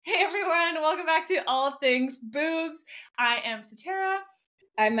welcome back to All Things Boobs. I am Satara.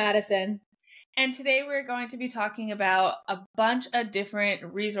 I'm Madison. And today we're going to be talking about a bunch of different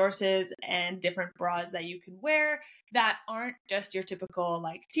resources and different bras that you can wear that aren't just your typical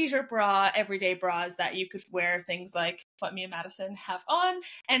like t-shirt bra, everyday bras that you could wear, things like what me and Madison have on,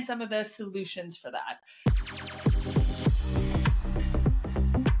 and some of the solutions for that.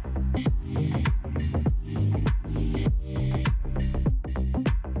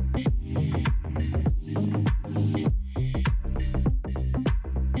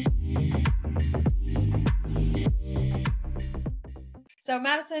 So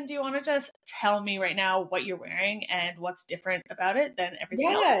Madison, do you want to just tell me right now what you're wearing and what's different about it than everything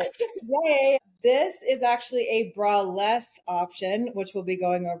else? Yay. This is actually a bra-less option, which we'll be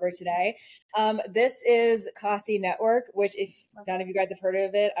going over today. This is Classy Network, which if none of you guys have heard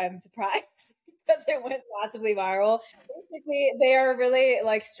of it, I'm surprised because it went massively viral. Basically, they are really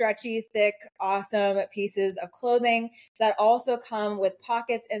like stretchy, thick, awesome pieces of clothing that also come with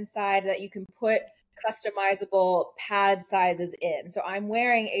pockets inside that you can put customizable pad sizes in. So I'm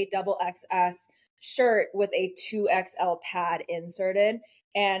wearing a double XS shirt with a 2XL pad inserted,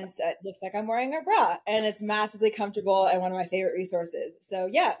 and it looks like I'm wearing a bra, and it's massively comfortable and one of my favorite resources. So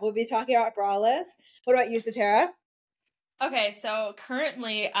yeah, we'll be talking about braless. What about you, Satara? Okay, so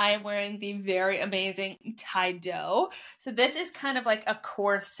currently I am wearing the very amazing Tydo. So this is kind of like a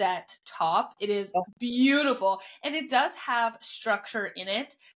corset top. It is beautiful, and it does have structure in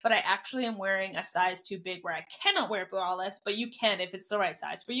it, but I actually am wearing a size too big where I cannot wear braless, but you can if it's the right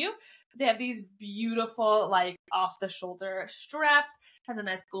size for you. They have these beautiful like off the shoulder straps, has a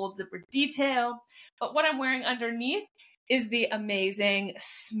nice gold zipper detail, but what I'm wearing underneath is the amazing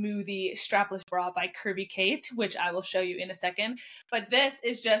Smoothie strapless bra by Curvy Kate, which I will show you in a second. But this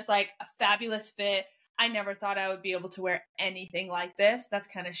is just like a fabulous fit. I never thought I would be able to wear anything like this. That's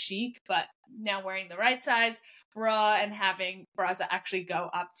kind of chic, but now wearing the right size bra and having bras that actually go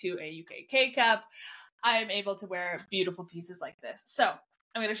up to a UKK cup, I am able to wear beautiful pieces like this. So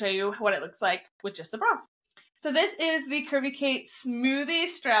I'm going to show you what it looks like with just the bra. So this is the Curvy Kate Smoothie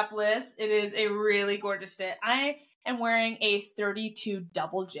strapless. It is a really gorgeous fit. I am wearing a 32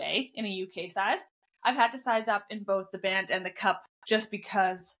 double J in a UK size. I've had to size up in both the band and the cup just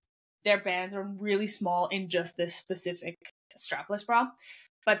because their bands are really small in just this specific strapless bra.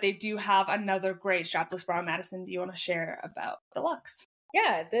 But they do have another great strapless bra. Madison, do you want to share about the Luxe?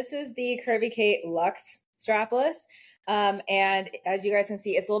 Yeah, this is the Curvy Kate Luxe strapless. And as you guys can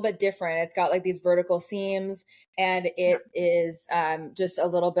see, it's a little bit different. It's got like these vertical seams, and it is just a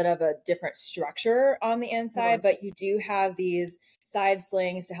little bit of a different structure on the inside, but you do have these side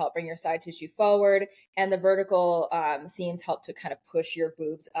slings to help bring your side tissue forward, and the vertical seams help to kind of push your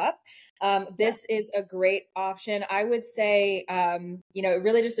boobs up. This is a great option. I would say, it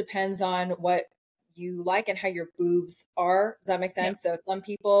really just depends on what you like and how your boobs are. Does that make sense? So some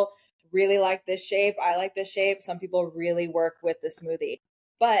people really like this shape. I like this shape. Some people really work with the Smoothie.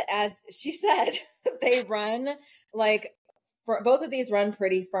 But as she said, they run both of these run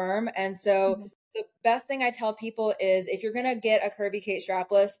pretty firm. And so the best thing I tell people is if you're going to get a Curvy Kate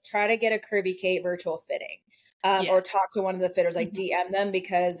strapless, try to get a Curvy Kate virtual fitting. Or talk to one of the fitters, like DM them,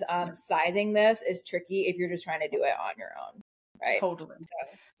 because sizing this is tricky if you're just trying to do it on your own. Right. Totally.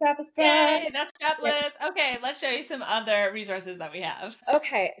 So, strapless bra. Yay, that's strapless. Okay, let's show you some other resources that we have.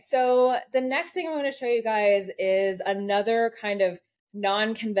 Okay, so the next thing I'm going to show you guys is another kind of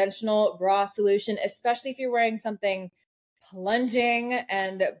non-conventional bra solution, especially if you're wearing something plunging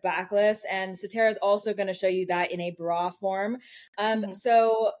and backless. And Satara is also going to show you that in a bra form.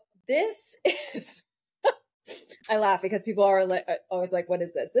 So this is, I laugh because people are always like, what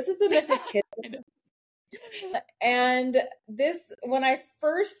is this? This is the Mrs. Kid. And this, when I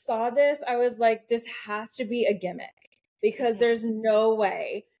first saw this, I was like, this has to be a gimmick because there's no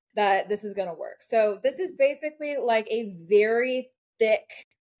way that this is going to work. So this is basically like a very thick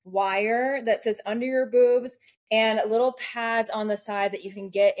wire that sits under your boobs and little pads on the side that you can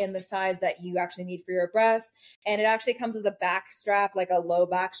get in the size that you actually need for your breasts. And it actually comes with a back strap, like a low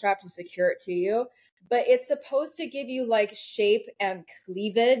back strap to secure it to you. But it's supposed to give you like shape and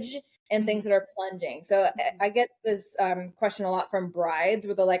cleavage and things that are plunging. So I get this question a lot from brides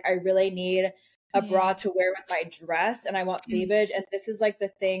where they're like, I really need a bra to wear with my dress and I want cleavage. And this is like the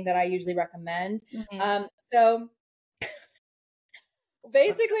thing that I usually recommend. So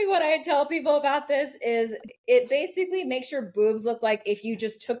basically what I tell people about this is it basically makes your boobs look like if you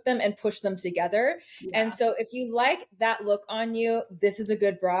just took them and pushed them together. And so if you like that look on you, this is a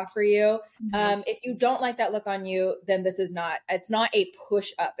good bra for you. If you don't like that look on you, then this is not, it's not a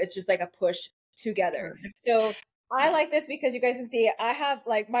push up. It's just like a push together. So I like this because you guys can see I have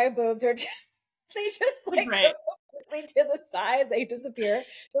like my boobs are just, they just like go completely to the side, they disappear.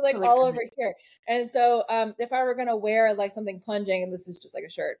 They're like all over here. And so if I were gonna wear like something plunging, and this is just like a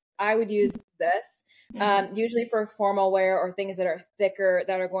shirt, I would use this. Usually for formal wear or things that are thicker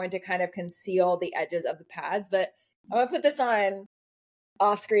that are going to kind of conceal the edges of the pads. But I'm gonna put this on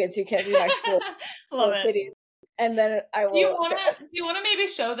off screen so you can't see my Love it. titties. And then I will. Do you wanna maybe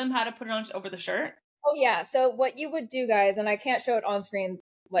show them how to put it on over the shirt? Oh yeah. So what you would do, guys, and I can't show it on screen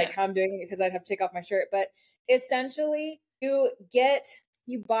like how I'm doing it because I'd have to take off my shirt, but essentially you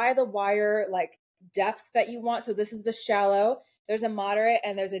buy the wire like depth that you want. So this is the shallow, there's a moderate,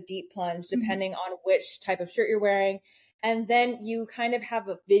 and there's a deep plunge depending on which type of shirt you're wearing. And then you kind of have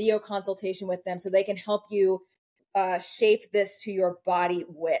a video consultation with them so they can help you shape this to your body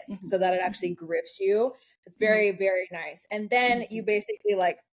width so that it actually grips you. It's very, very nice. And then you basically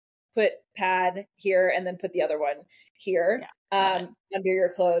like put pad here and then put the other one here under your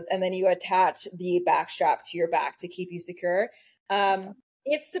clothes. And then you attach the back strap to your back to keep you secure.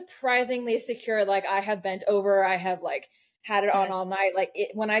 It's surprisingly secure. Like I have bent over, I have like had it on all night. Like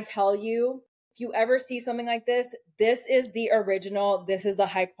when I tell you, if you ever see something like this, this is the original. This is the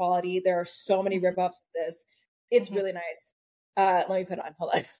high quality. There are so many ripoffs of this. It's really nice. Let me put it on.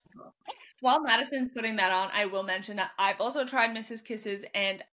 Hold on. While Madison's putting that on, I will mention that I've also tried Mrs. Kisses,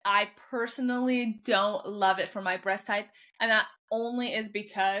 and I personally don't love it for my breast type. And that only is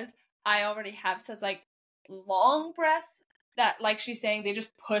because I already have such like long breasts that, like she's saying, they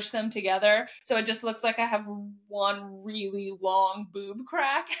just push them together. So it just looks like I have one really long boob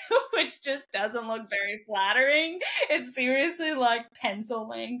crack, which just doesn't look very flattering. It's seriously like pencil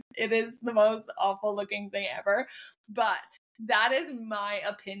length. It is the most awful looking thing ever. But that is my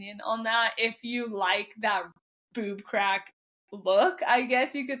opinion on that. If you like that boob crack look, I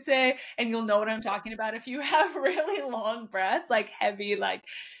guess you could say, and you'll know what I'm talking about. If you have really long breasts, like heavy, like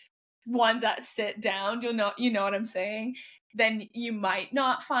ones that sit down, you know what I'm saying, then you might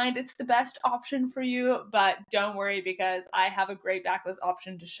not find it's the best option for you. But don't worry, because I have a great backless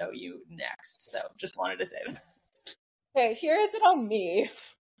option to show you next. So just wanted to say that. Okay, here is it on me.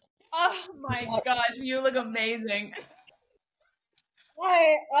 Oh my gosh, you look amazing.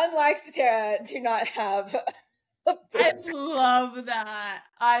 I, unlike Sarah, do not have I love that.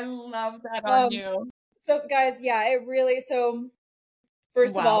 I love that on you. So guys, yeah, it really, so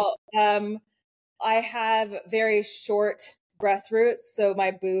first of all, I have very short breast roots. So my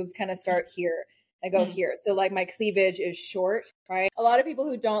boobs kind of start here and go here. So like my cleavage is short, right? A lot of people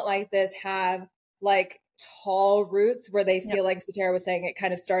who don't like this have like tall roots where they feel like Satara was saying, it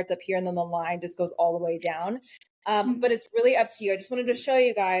kind of starts up here and then the line just goes all the way down. But it's really up to you. I just wanted to show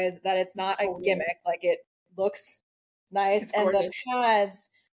you guys that it's not a gimmick. Like it looks nice. And the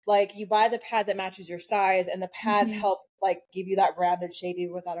pads, like you buy the pad that matches your size, and the pads help like give you that rounded shape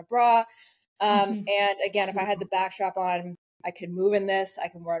even without a bra. And again, if I had the back strap on, I could move in this. I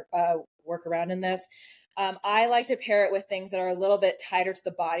can work around in this. I like to pair it with things that are a little bit tighter to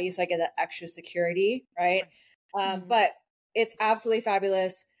the body, so I get that extra security, right? But it's absolutely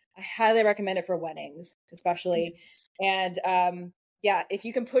fabulous. I highly recommend it for weddings, especially. And yeah, if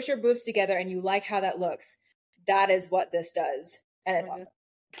you can push your boobs together and you like how that looks, that is what this does. And it's awesome.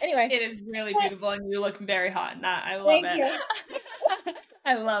 Anyway. It is really beautiful, and you look very hot in that. I love it.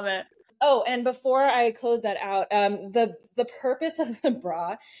 I love it. Oh, and before I close that out, the purpose of the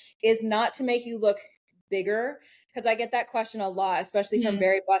bra is not to make you look bigger, because I get that question a lot, especially from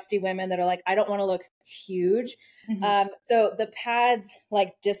very busty women that are like, I don't want to look huge. So the pads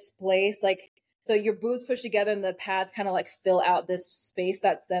like displace, like, so your boobs push together and the pads kind of like fill out this space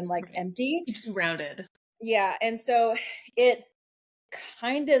that's then like empty. It's rounded. Yeah. And so it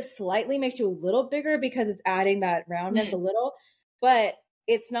kind of slightly makes you a little bigger because it's adding that roundness a little, but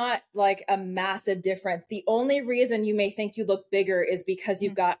it's not like a massive difference. The only reason you may think you look bigger is because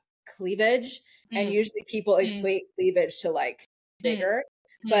you've got cleavage, and usually people equate cleavage to like bigger,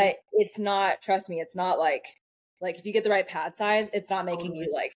 but it's not, trust me, it's not like if you get the right pad size, it's not making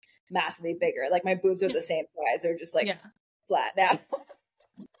you like massively bigger. Like my boobs are the same size. They're just like flat now.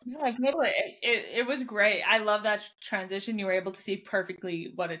 Yeah, totally. It was great. I love that transition. You were able to see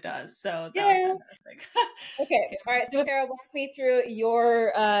perfectly what it does. So that was fantastic. Okay. All right. So Tara, walk me through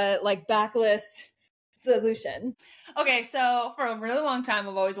your like backless solution. Okay. So for a really long time,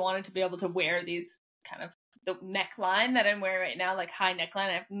 I've always wanted to be able to wear these kind of the neckline that I'm wearing right now, like high neckline.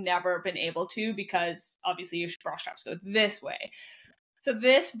 I've never been able to, because obviously your bra straps go this way. So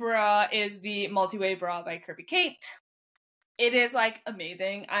this bra is the Multi-Way bra by Curvy Kate. It is like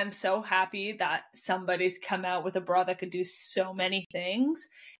amazing. I'm so happy that somebody's come out with a bra that could do so many things.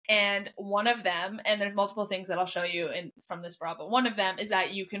 And one of them, and there's multiple things that I'll show you from this bra, but one of them is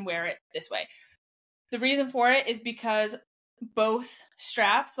that you can wear it this way. The reason for it is because both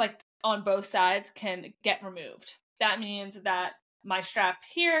straps, like on both sides, can get removed. That means that my strap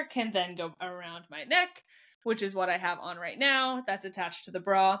here can then go around my neck, which is what I have on right now. That's attached to the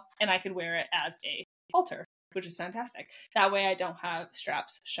bra, and I could wear it as a halter, which is fantastic. That way I don't have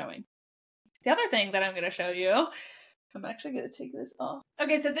straps showing. The other thing that I'm going to show you, I'm actually going to take this off.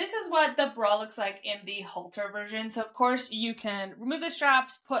 Okay, so this is what the bra looks like in the halter version. So of course you can remove the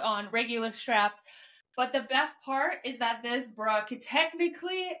straps, put on regular straps, but the best part is that this bra could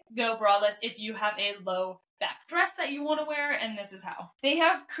technically go braless if you have a low back dress that you want to wear, and this is how. They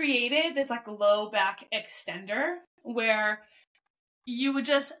have created this like low back extender where you would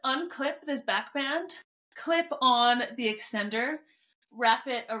just unclip this back band, clip on the extender, wrap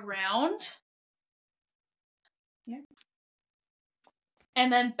it around,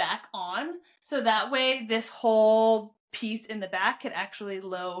 and then back on. So that way this whole piece in the back could actually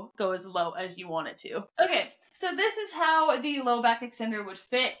go as low as you want it to. Okay, so this is how the low back extender would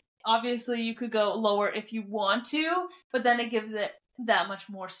fit. Obviously you could go lower if you want to, but then it gives it that much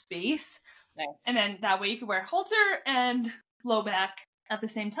more space. Nice. And then that way you can wear halter and low back at the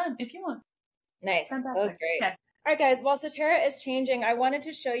same time if you want. Nice. Fantastic. That was great. Okay. All right, guys, while Satara is changing, I wanted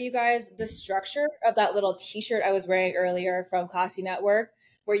to show you guys the structure of that little t-shirt I was wearing earlier from Classy Network,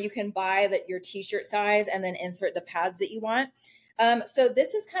 where you can buy your t-shirt size and then insert the pads that you want. So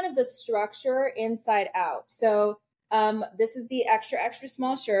this is kind of the structure inside out. So this is the extra, extra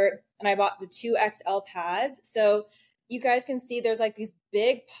small shirt, and I bought the 2XL pads. So you guys can see there's like these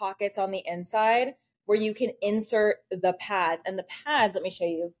big pockets on the inside where you can insert the pads. And the pads, let me show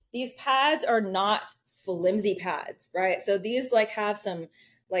you. These pads are not flimsy pads, right? So these like have some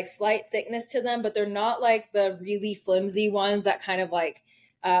like slight thickness to them, but they're not like the really flimsy ones that kind of like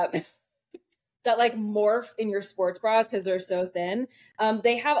that like morph in your sports bras because they're so thin.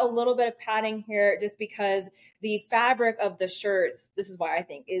 They have a little bit of padding here just because the fabric of the shirts, this is why I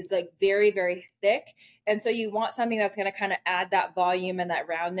think, is like very, very thick. And so you want something that's going to kind of add that volume and that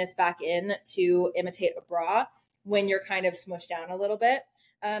roundness back in to imitate a bra when you're kind of smushed down a little bit.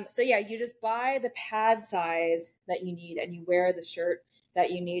 So yeah, you just buy the pad size that you need and you wear the shirt that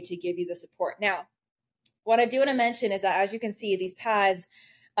you need to give you the support. Now, what I do want to mention is that as you can see, these pads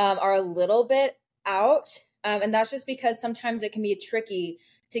are a little bit out. And that's just because sometimes it can be tricky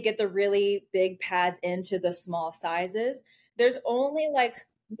to get the really big pads into the small sizes. There's only like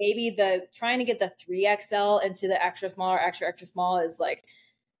maybe trying to get the 3XL into the extra small or extra, extra small is like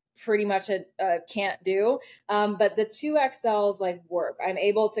pretty much a can't do. But the 2XLs like work. I'm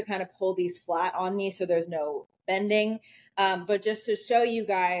able to kind of pull these flat on me so there's no bending. But just to show you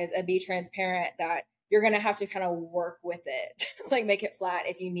guys and be transparent that you're going to have to kind of work with it, like make it flat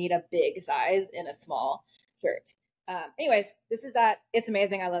if you need a big size in a small shirt. Anyways, this is that. It's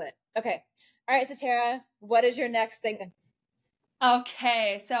amazing. I love it. Okay. All right, Satara, what is your next thing?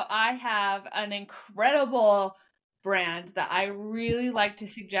 Okay, so I have an incredible brand that I really like to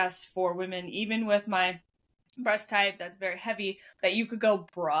suggest for women, even with my breast type that's very heavy, that you could go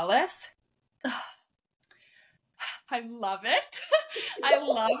braless. I love it. I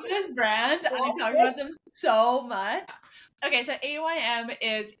love this brand. I talk about them so much. Okay, so AYM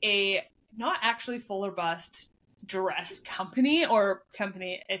is a not actually fuller bust dress company or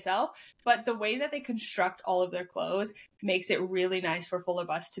company itself, but the way that they construct all of their clothes makes it really nice for fuller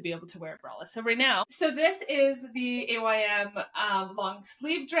bust to be able to wear it braless. So right now, so this is the AYM long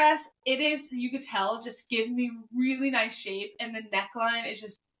sleeve dress. It is, you could tell, just gives me really nice shape, and the neckline is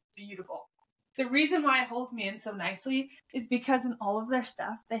just beautiful. The reason why it holds me in so nicely is because in all of their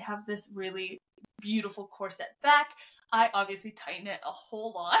stuff, they have this really beautiful corset back. I obviously tighten it a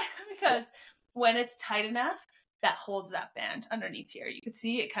whole lot because when it's tight enough, that holds that band underneath here. You can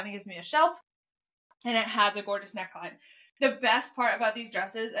see it kind of gives me a shelf, and it has a gorgeous neckline. The best part about these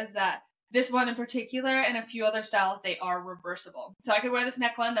dresses is that this one in particular and a few other styles, they are reversible. So I could wear this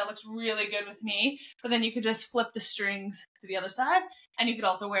neckline that looks really good with me, but then you could just flip the strings to the other side, and you could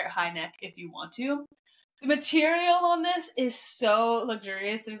also wear it high neck if you want to. The material on this is so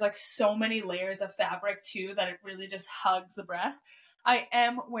luxurious. There's like so many layers of fabric too that it really just hugs the breast. I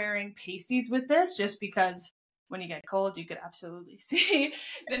am wearing pasties with this just because when you get cold, you could absolutely see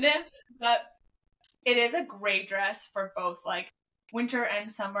the nips, but it is a great dress for both like winter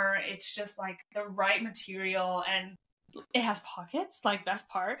and summer. It's just like the right material, and it has pockets, like best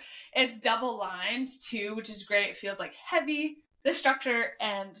part. It's double lined too, which is great. It feels like heavy. The structure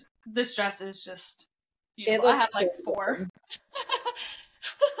and this dress is just beautiful. I have like 4.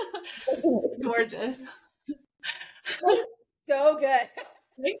 It's gorgeous. So good.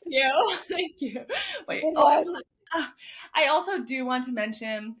 Thank you. Thank you. Wait. I also do want to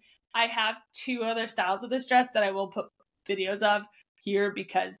mention I have 2 other styles of this dress that I will put videos of here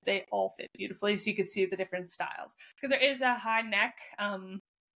because they all fit beautifully, so you can see the different styles. Because there is a high neck,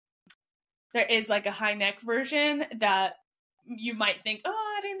 there is like a high neck version that you might think,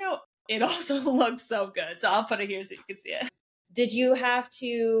 oh, I don't know. It also looks so good, so I'll put it here so you can see it. Did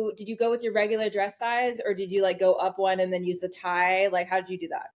you go with your regular dress size, or did you like go up one and then use the tie? Like, how did you do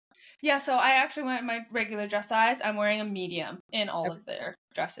that? Yeah, so I actually went my regular dress size. I'm wearing a medium in all of their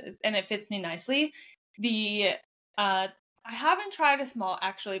dresses, and it fits me nicely. I haven't tried a small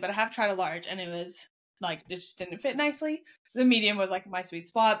actually, but I have tried a large, and it was like it just didn't fit nicely. The medium was like my sweet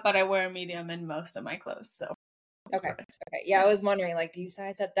spot, but I wear a medium in most of my clothes, so okay. Perfect. Okay, yeah, I was wondering, like, do you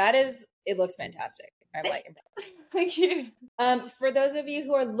size up? It looks fantastic. I'm like impressed. Thank you. For those of you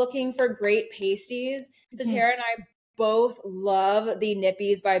who are looking for great pasties, Tara and I both love the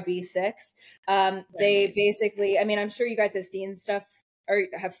Nippies by B6. They basically, I mean, I'm sure you guys have seen stuff or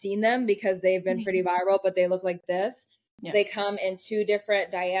have seen them because they've been pretty viral, but they look like this. Yeah. They come in 2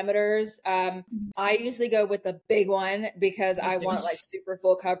 different diameters. I usually go with the big one because I want like super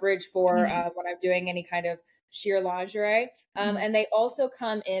full coverage for when I'm doing any kind of sheer lingerie. And they also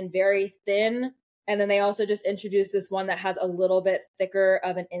come in very thin. And then they also just introduced this one that has a little bit thicker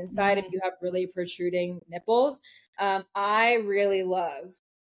of an inside if you have really protruding nipples. I really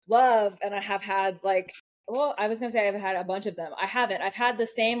love, and I have had like, well, I was going to say I've had a bunch of them. I haven't. I've had the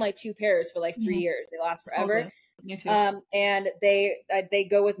same like 2 pairs for like 3 years. They last forever. Okay. Me too. And they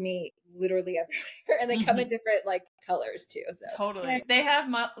go with me literally everywhere, and they come in different like colors too. So totally, they have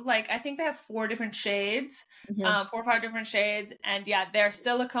like I think they have 4 different shades, 4 or 5 different shades, and yeah, they're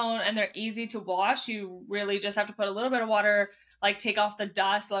silicone and they're easy to wash. You really just have to put a little bit of water, like take off the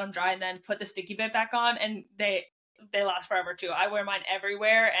dust, let them dry, and then put the sticky bit back on, and they last forever too. I wear mine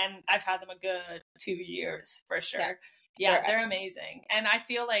everywhere, and I've had them a good 2 years for sure. Yeah, they're amazing, and I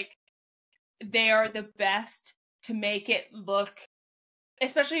feel like they are the best to make it look,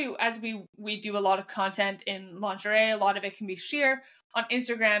 especially as we do a lot of content in lingerie, a lot of it can be sheer. On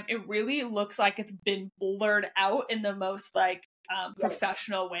Instagram, it really looks like it's been blurred out in the most like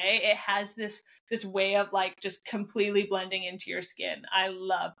professional way. It has this way of like just completely blending into your skin. I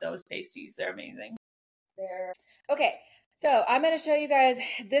love those pasties. They're amazing. Okay, so I'm going to show you guys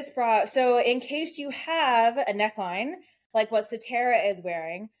this bra. So in case you have a neckline like what Satara is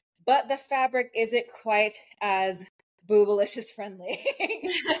wearing, but the fabric isn't quite as boobalicious friendly.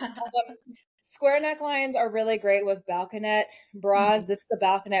 Square necklines are really great with balconette bras. This is the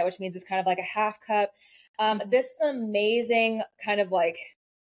balconette, which means it's kind of like a half cup. This is an amazing kind of like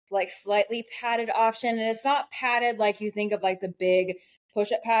slightly padded option. And it's not padded like you think of like the big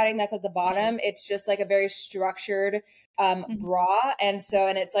push-up padding that's at the bottom. It's just like a very structured bra. And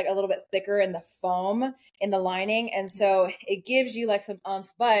it's like a little bit thicker in the foam in the lining. And so it gives you like some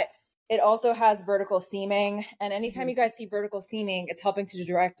oomph, but it also has vertical seaming. And anytime you guys see vertical seaming, it's helping to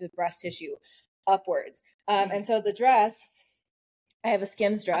direct the breast tissue upwards. And so the dress, I have a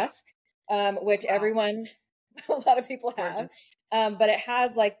Skims dress, which everyone, a lot of people have, but it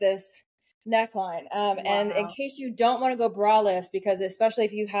has like this neckline. And in case you don't want to go braless, because especially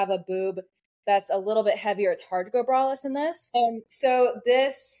if you have a boob that's a little bit heavier, it's hard to go braless in this. So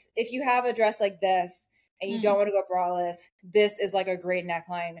this, if you have a dress like this and you don't want to go braless, this is like a great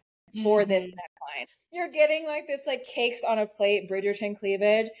neckline for this neckline. You're getting like this like cakes on a plate Bridgerton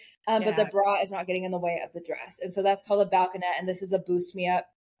cleavage, but the bra is not getting in the way of the dress. And so that's called a balconette, and this is the Boost Me Up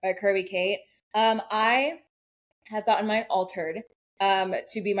by Curvy Kate. I have gotten mine altered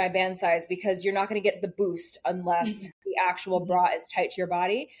to be my band size because you're not going to get the boost unless the actual bra is tight to your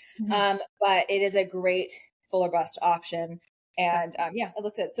body. But it is a great fuller bust option. And it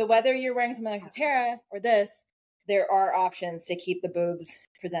looks good. So whether you're wearing something like Satara or this, there are options to keep the boobs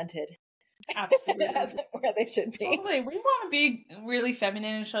presented absolutely where they should be. Totally. We want to be really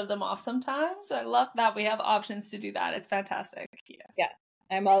feminine and show them off sometimes. I love that we have options to do that. It's fantastic. Yes. Yeah.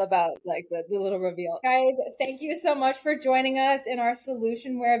 I'm all about like the little reveal. Guys, thank you so much for joining us in our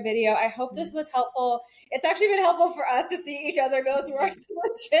solution wear video. I hope this was helpful. It's actually been helpful for us to see each other go through our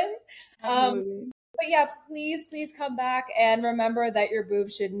solutions. But yeah, please come back and remember that your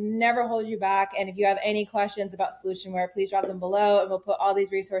boobs should never hold you back. And if you have any questions about solution wear, please drop them below and we'll put all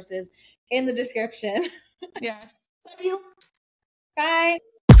these resources in the description. Yes. Love you.